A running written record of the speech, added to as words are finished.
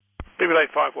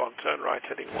BB851, turn right,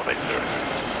 heading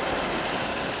 180.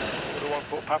 Order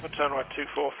 14 Papa, turn right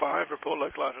 245, report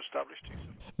localizer established 27.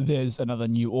 There's another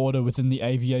new order within the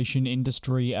aviation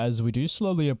industry as we do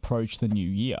slowly approach the new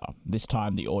year. This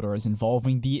time the order is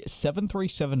involving the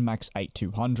 737 MAX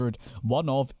 8200, one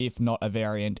of, if not a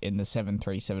variant in the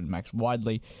 737 MAX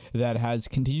widely, that has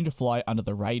continued to fly under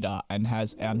the radar and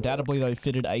has undoubtedly though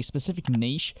fitted a specific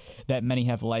niche that many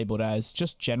have labelled as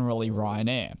just generally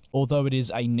Ryanair. Although it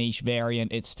is a niche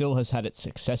variant, it still has had its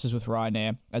successes with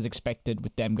Ryanair, as expected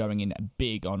with them going in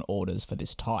big on orders for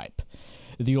this type.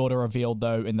 The order revealed,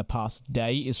 though, in the past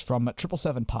day is from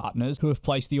 777 partners who have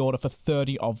placed the order for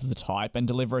 30 of the type, and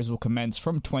deliveries will commence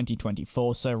from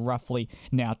 2024, so roughly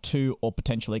now 2 or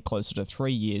potentially closer to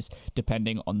 3 years,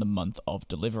 depending on the month of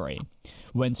delivery.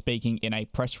 When speaking in a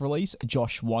press release,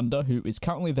 Josh Wander, who is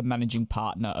currently the managing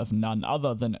partner of none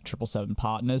other than 777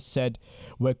 partners, said,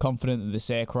 "We're confident that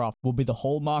this aircraft will be the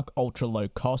hallmark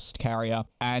ultra-low-cost carrier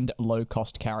and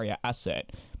low-cost carrier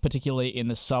asset, particularly in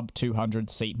the sub-200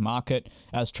 seat market,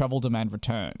 as travel demand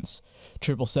returns.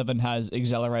 777 has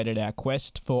accelerated our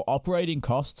quest for operating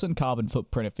costs and carbon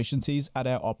footprint efficiencies at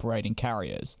our operating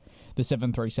carriers. The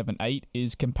 737-8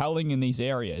 is compelling in these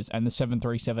areas, and the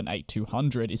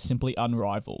 737-8200 is simply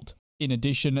unrivaled." In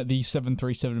addition, the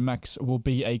 737 MAX will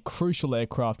be a crucial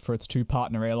aircraft for its 2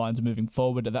 partner airlines moving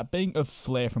forward, that being of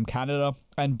Flair from Canada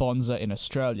and Bonza in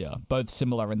Australia, both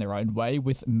similar in their own way,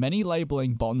 with many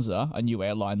labelling Bonza, a new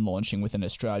airline launching within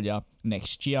Australia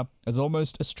next year, as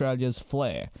almost Australia's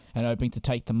Flair, and hoping to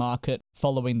take the market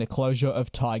following the closure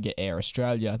of Tiger Air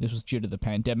Australia. This was due to the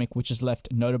pandemic, which has left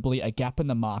notably a gap in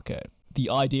the market. The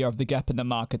idea of the gap in the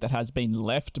market that has been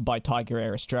left by Tiger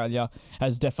Air Australia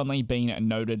has definitely been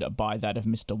noted by that of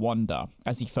Mr. Wander.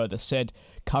 As he further said,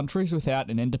 countries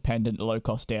without an independent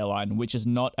low-cost airline, which is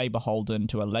not a beholden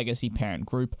to a legacy parent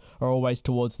group, are always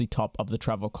towards the top of the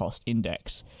travel cost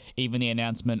index. Even the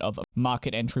announcement of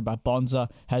market entry by Bonza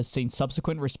has seen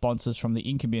subsequent responses from the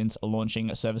incumbents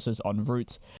launching services on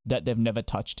routes that they've never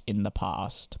touched in the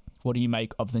past. What do you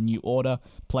make of the new order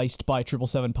placed by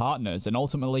 777 partners? And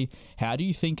ultimately, how do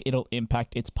you think it'll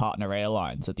impact its partner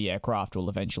airlines that the aircraft will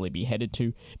eventually be headed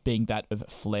to, being that of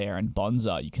Flair and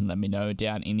Bonza? You can let me know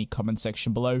down in the comment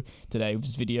section below.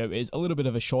 Today's video is a little bit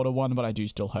of a shorter one, but I do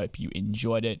still hope you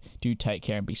enjoyed it. Do take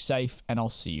care and be safe, and I'll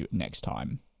see you next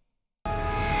time.